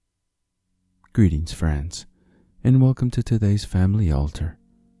Greetings, friends, and welcome to today's Family Altar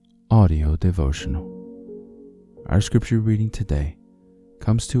audio devotional. Our scripture reading today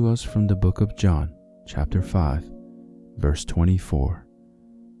comes to us from the book of John, chapter 5, verse 24,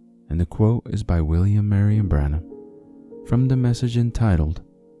 and the quote is by William Marion Branham from the message entitled,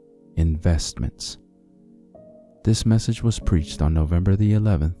 Investments. This message was preached on November the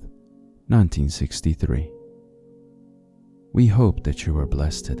 11th, 1963. We hope that you are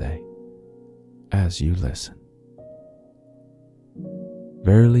blessed today as you listen.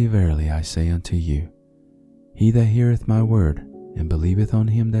 Verily, verily, I say unto you, he that heareth my word, and believeth on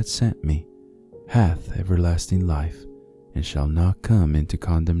him that sent me, hath everlasting life, and shall not come into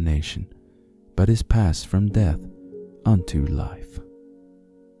condemnation, but is passed from death unto life.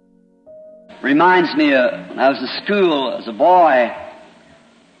 Reminds me of when I was in school as a boy.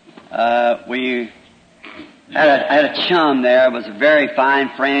 I had a chum there, was a very fine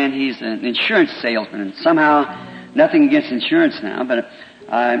friend. He's an insurance salesman, and somehow, nothing against insurance now, but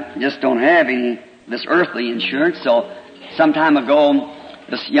I just don't have any this earthly insurance. So, some time ago,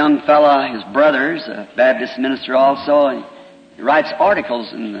 this young fella, his brother's a Baptist minister also, and he writes articles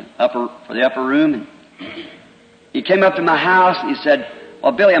for the upper room. And he came up to my house and he said,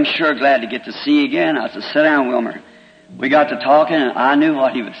 "Well, Billy, I'm sure glad to get to see you again." I said, "Sit down, Wilmer." We got to talking, and I knew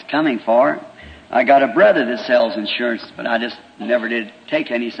what he was coming for. I got a brother that sells insurance, but I just never did take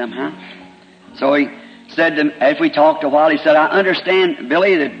any somehow. So he said, as we talked a while, he said, "I understand,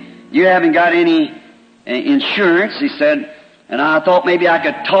 Billy, that you haven't got any insurance," he said, "and I thought maybe I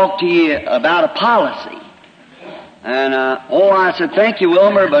could talk to you about a policy." And, I said, "Thank you,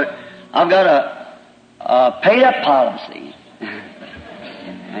 Wilmer, but I've got a paid-up policy."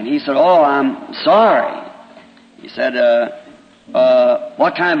 And he said, "Oh, I'm sorry." He said,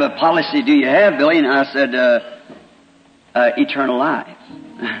 "What kind of a policy do you have, Billy?" And I said, "Eternal life."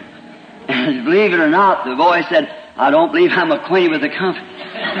 And believe it or not, the boy said, "I don't believe I'm acquainted with the company."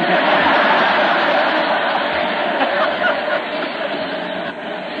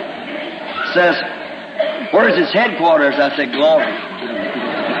 Says, "Where's his headquarters?" I said, "Glory."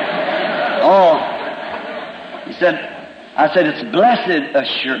 I said, "It's blessed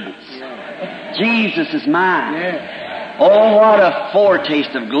assurance. Jesus is mine. Oh, what a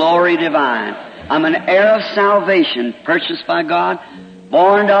foretaste of glory divine. I'm an heir of salvation, purchased by God,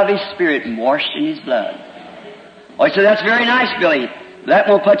 born of His Spirit, and washed in His blood." Oh, he said, "That's very nice, Billy. That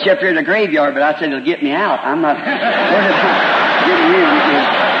won't put you up here in the graveyard," but I said, "It'll get me out. I'm not worried about getting in."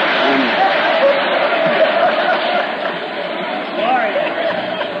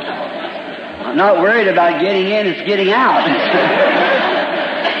 I'm not worried about getting in, it's getting out.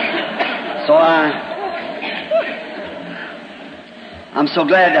 So I'm so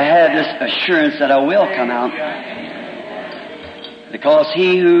glad to have this assurance that I will come out. Because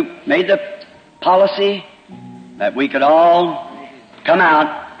He who made the policy that we could all come out,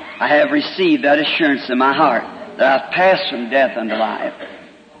 I have received that assurance in my heart that I've passed from death unto life.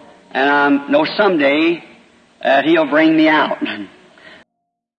 And I know someday that He'll bring me out.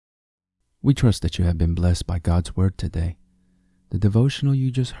 We trust that you have been blessed by God's Word today. The devotional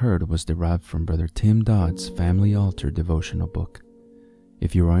you just heard was derived from Brother Tim Dodd's Family Altar devotional book.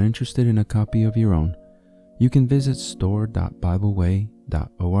 If you are interested in a copy of your own, you can visit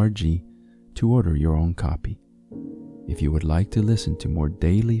store.bibleway.org to order your own copy. If you would like to listen to more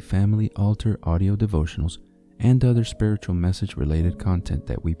daily Family Altar audio devotionals and other spiritual message-related content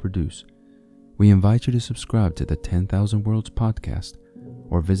that we produce, we invite you to subscribe to the 10,000 Worlds podcast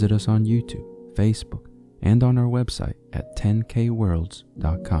or visit us on YouTube, Facebook, and on our website at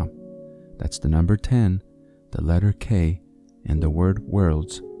 10kworlds.com. That's the number 10, the letter K, and the word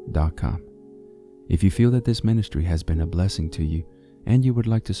worlds.com. If you feel that this ministry has been a blessing to you and you would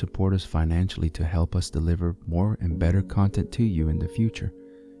like to support us financially to help us deliver more and better content to you in the future,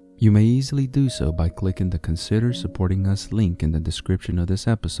 you may easily do so by clicking the Consider Supporting Us link in the description of this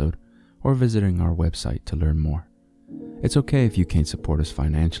episode or visiting our website to learn more. It's okay if you can't support us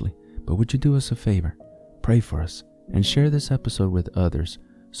financially, but would you do us a favor? Pray for us and share this episode with others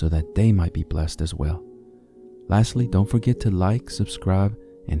so that they might be blessed as well. Lastly, don't forget to like, subscribe,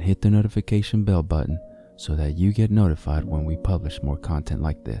 and hit the notification bell button so that you get notified when we publish more content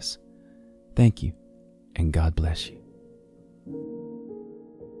like this. Thank you, and God bless you.